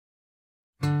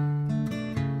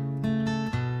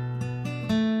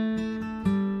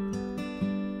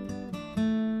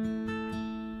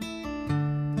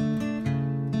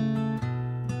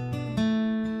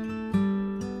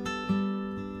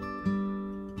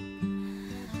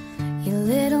Your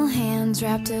little hands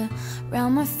wrapped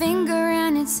around my finger,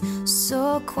 and it's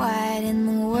so quiet in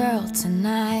the world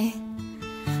tonight.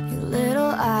 Your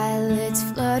little eyelids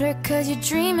flutter 'cause you're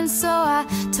dreaming, so I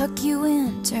tuck you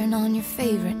in, turn on your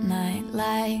favorite night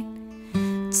light.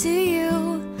 To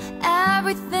you,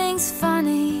 everything's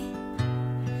funny.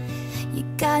 You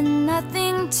got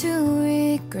nothing to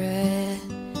regret.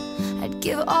 I'd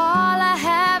give all I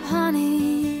have,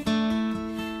 honey,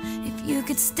 if you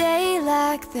could stay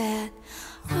like that.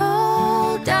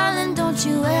 Oh, darling, don't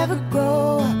you ever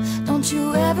grow up, don't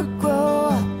you ever grow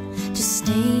up, just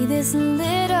stay this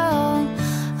little.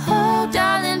 Oh,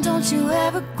 darling, don't you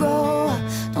ever grow up,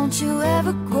 don't you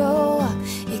ever grow up,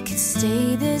 it could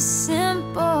stay this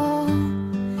simple.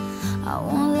 I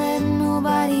won't let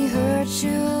nobody hurt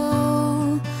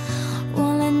you,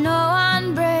 won't let no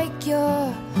one break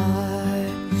your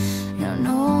heart.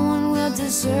 No one will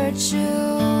desert you.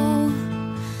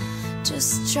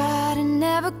 Just try to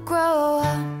never grow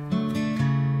up.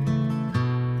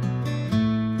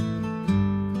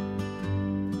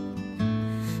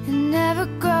 And never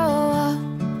grow up.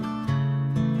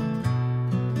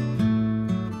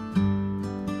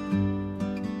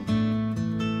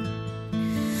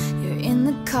 You're in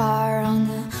the car on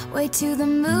the way to the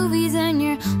movies, and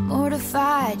you're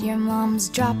mortified your mom's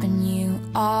dropping you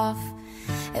off.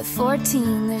 At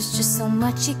 14, there's just so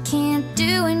much you can't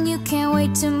do, and you can't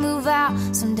wait to move out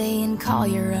someday and call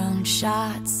your own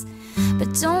shots.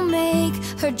 But don't make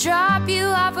her drop you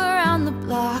off around the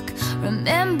block.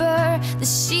 Remember that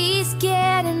she's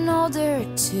getting older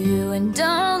too, and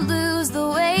don't lose the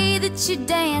way that you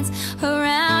dance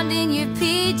around in your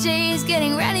PJs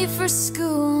getting ready for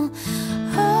school.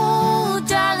 Oh,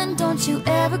 darling, don't you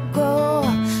ever grow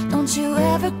up, don't you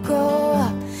ever grow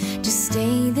up, just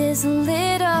stay this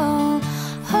little.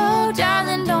 Oh,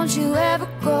 darling, don't you ever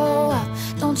grow up,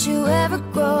 don't you ever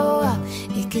grow up,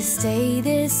 it could stay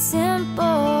this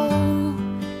simple.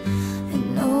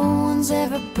 And no one's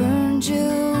ever burned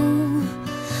you,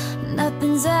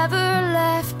 nothing's ever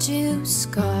left you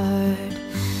scarred.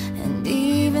 And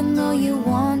even though you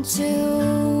want to,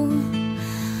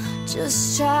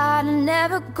 just try to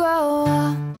never grow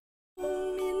up.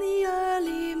 In the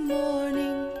early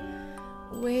morning,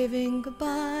 waving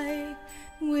goodbye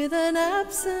with an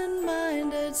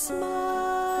absent-minded smile,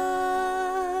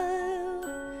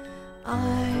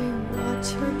 I watch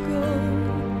her go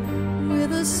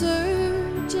with a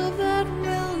surge of that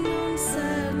well-known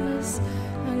sadness,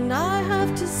 and I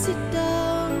have to sit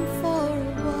down for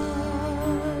a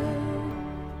while.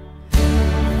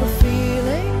 The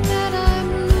feeling that I'm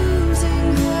losing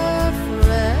her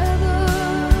forever,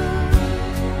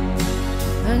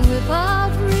 and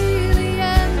without really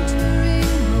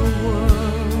entering her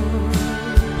world,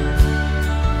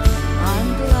 I'm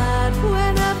glad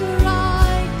whenever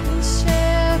I can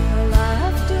share her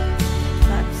laughter,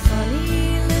 that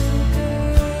funny little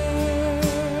girl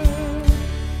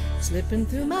slipping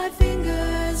through my fingers.